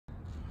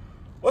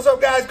What's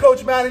up, guys?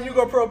 Coach Matt at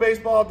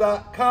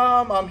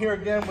YouGoProBaseball.com. I'm here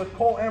again with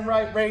Kole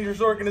Enright,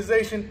 Rangers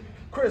organization,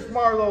 Chris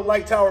Marlo,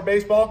 Light Tower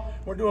Baseball.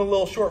 We're doing a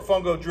little short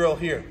fungo drill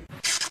here.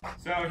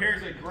 So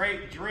here's a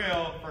great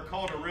drill for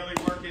Kole to really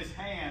work his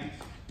hands.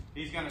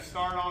 He's going to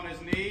start on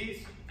his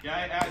knees.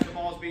 Okay, as the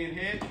ball's being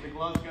hit, the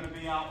glove's going to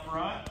be out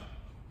front.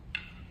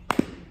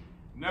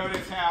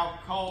 Notice how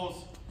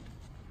Kole's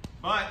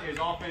butt is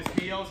off his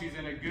heels. He's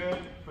in a good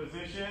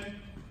position,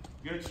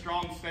 good,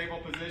 strong, stable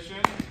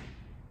position.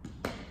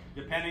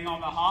 Depending on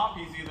the hop,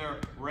 he's either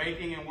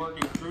raking and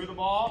working through the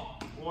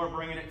ball or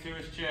bringing it to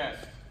his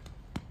chest.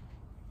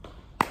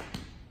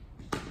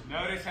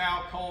 Notice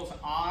how Kole's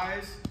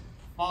eyes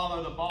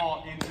follow the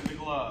ball into the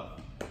glove.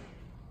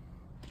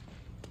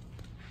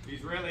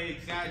 He's really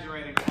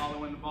exaggerating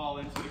following the ball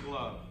into the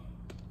glove.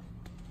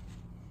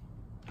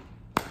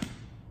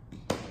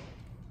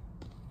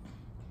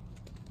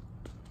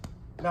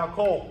 Now,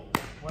 Kole,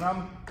 when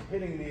I'm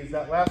hitting these,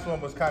 that last one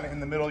was kind of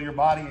in the middle of your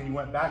body and you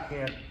went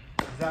backhand.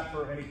 Is that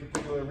for any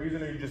particular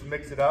reason, or you just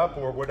mix it up,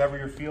 or whatever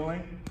you're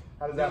feeling?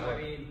 How does that work?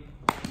 I mean,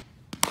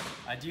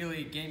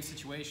 ideally, game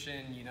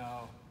situation, you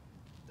know,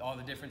 all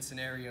the different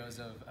scenarios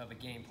of a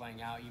game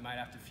playing out, you might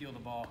have to feel the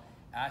ball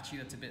at you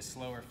that's a bit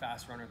slower,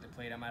 fast runner at the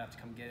plate. I might have to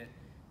come get it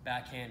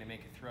backhand and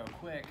make a throw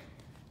quick.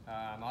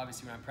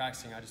 Obviously, when I'm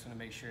practicing, I just want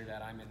to make sure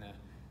that I'm in the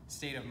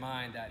state of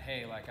mind that,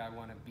 hey, like, I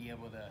want to be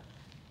able to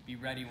be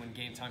ready when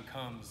game time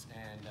comes.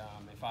 And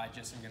if I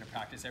just am going to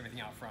practice everything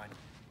out front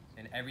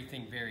and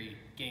everything very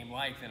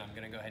game-like, then I'm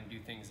going to go ahead and do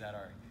things that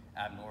are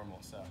abnormal.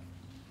 So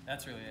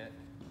that's really it.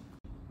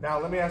 Now,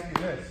 let me ask you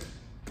this.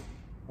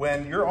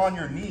 When you're on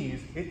your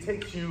knees, it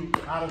takes you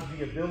out of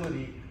the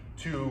ability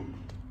to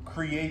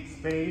create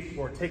space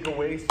or take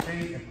away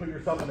space and put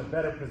yourself in a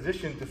better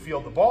position to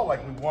field the ball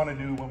like we want to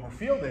do when we're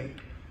fielding.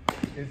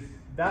 Is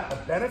that a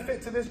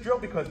benefit to this drill?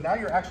 Because now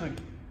you're actually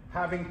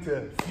having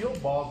to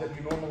field balls that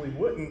you normally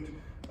wouldn't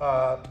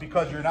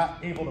because you're not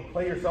able to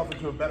play yourself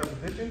into a better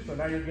position. So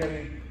now you're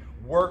getting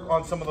work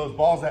on some of those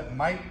balls that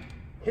might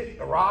hit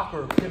a rock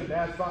or hit a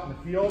bad spot in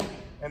the field,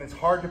 and it's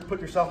hard to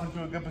put yourself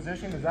into a good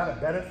position. Is that a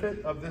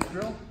benefit of this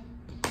drill?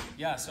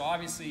 Yeah, so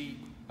obviously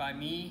by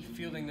me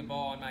fielding the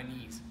ball on my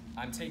knees,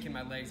 I'm taking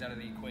my legs out of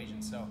the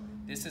equation. So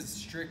this is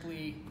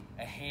strictly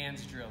a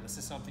hands drill. This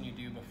is something you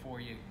do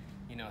before you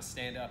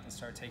stand up and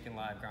start taking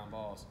live ground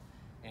balls.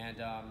 And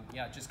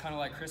yeah, just kind of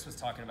like Chris was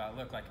talking about,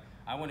 look, like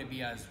I want to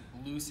be as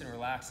loose and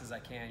relaxed as I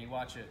can. You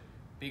watch a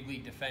big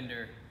league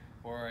defender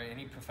or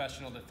any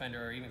professional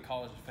defender or even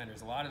college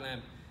defenders, a lot of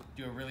them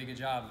do a really good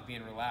job of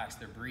being relaxed.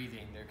 They're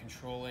breathing, they're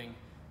controlling,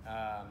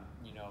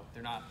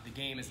 the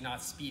game is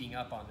not speeding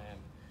up on them.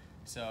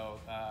 So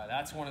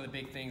that's one of the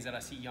big things that I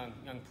see young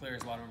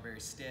players, a lot of them are very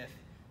stiff.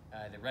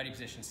 The ready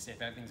position's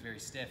stiff, everything's very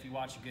stiff. You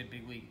watch a good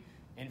big league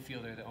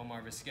infielder, the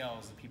Omar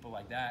Vizquels, the people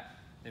like that,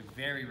 they're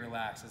very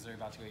relaxed as they're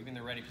about to go. Even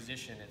the ready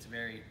position, it's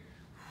very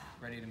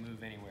ready to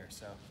move anywhere.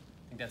 So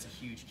I think that's a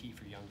huge key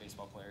for young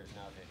baseball players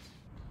nowadays.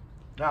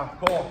 Now,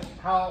 Kole,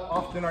 how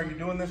often are you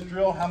doing this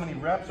drill? How many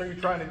reps are you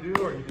trying to do?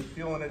 Or are you just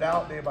feeling it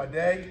out day by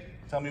day?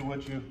 Tell me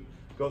what you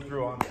go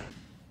through on that.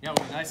 Yeah,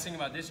 well, the nice thing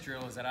about this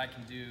drill is that I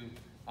can do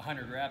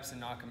 100 reps and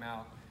knock them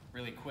out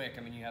really quick.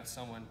 I mean, you have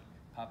someone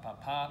pop,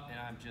 pop, pop, and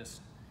I'm just,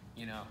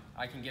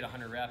 I can get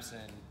 100 reps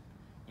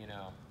in,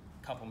 a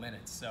couple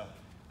minutes. So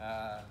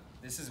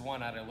this is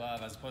one that I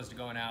love, as opposed to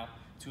going out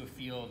to a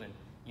field and,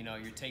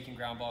 you're taking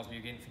ground balls but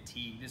you're getting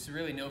fatigued. There's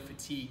really no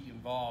fatigue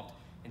involved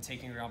in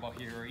taking a ground ball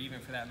here, or even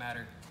for that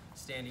matter,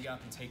 standing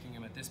up and taking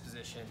them at this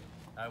position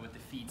with the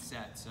feet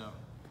set. So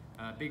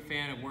big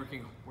fan of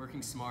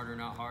working smarter,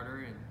 not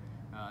harder,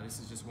 and this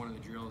is just one of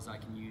the drills I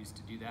can use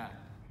to do that.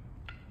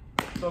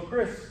 So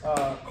Chris,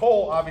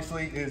 Kole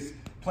obviously is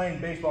playing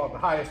baseball at the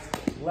highest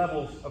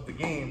levels of the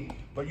game,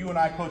 but you and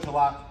I coach a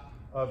lot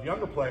of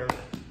younger players.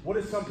 What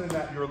is something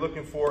that you're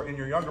looking for in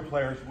your younger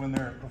players when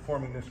they're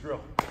performing this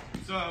drill?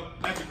 So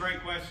that's a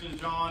great question,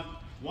 John.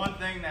 One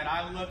thing that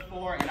I look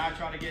for and I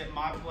try to get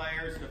my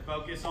players to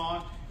focus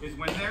on is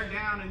when they're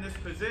down in this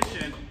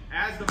position,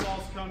 as the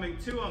ball's coming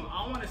to them,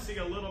 I want to see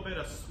a little bit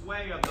of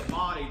sway of the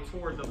body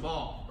toward the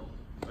ball.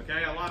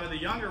 Okay, a lot of the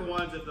younger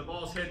ones, if the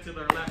ball's hit to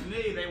their left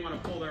knee, they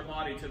want to pull their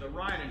body to the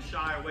right and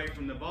shy away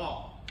from the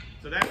ball.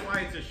 So that's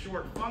why it's a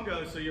short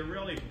fungo, so you're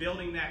really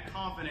building that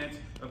confidence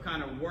of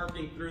kind of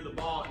working through the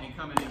ball and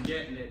coming and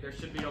getting it. There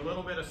should be a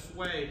little bit of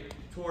sway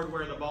toward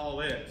where the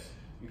ball is.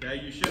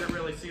 Okay, you shouldn't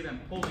really see them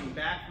pulling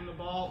back from the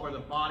ball or the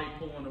body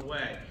pulling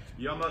away.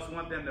 You almost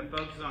want them to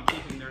focus on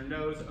keeping their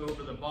nose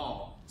over the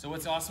ball. So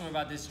what's awesome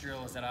about this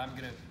drill is that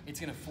it's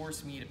gonna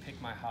force me to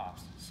pick my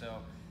hops. So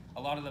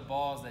a lot of the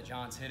balls that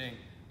John's hitting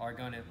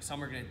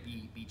some are gonna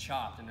be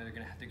chopped, and they're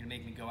gonna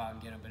make me go out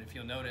and get them. But if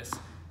you'll notice,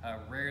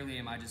 rarely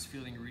am I just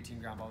fielding a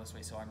routine ground ball this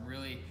way. So I'm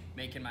really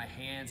making my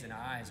hands and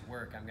eyes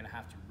work. I'm gonna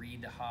have to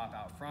read the hop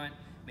out front,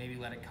 maybe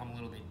let it come a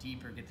little bit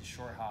deeper, get the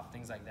short hop,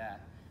 things like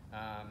that.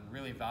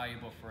 Really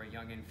valuable for a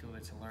young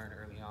infielder to learn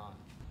early on.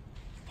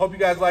 Hope you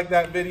guys liked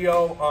that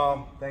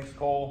video. Thanks,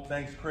 Kole.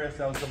 Thanks, Chris.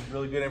 That was some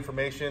really good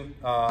information.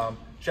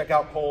 check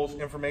out Kole's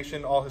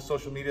information, all his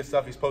social media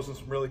stuff. He's posting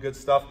some really good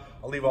stuff.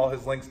 I'll leave all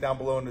his links down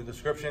below in the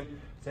description.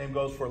 Same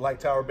goes for Light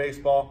Tower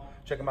Baseball.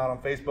 Check him out on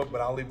Facebook,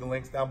 but I'll leave the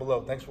links down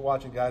below. Thanks for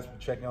watching, guys. We'll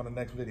check you on the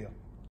next video.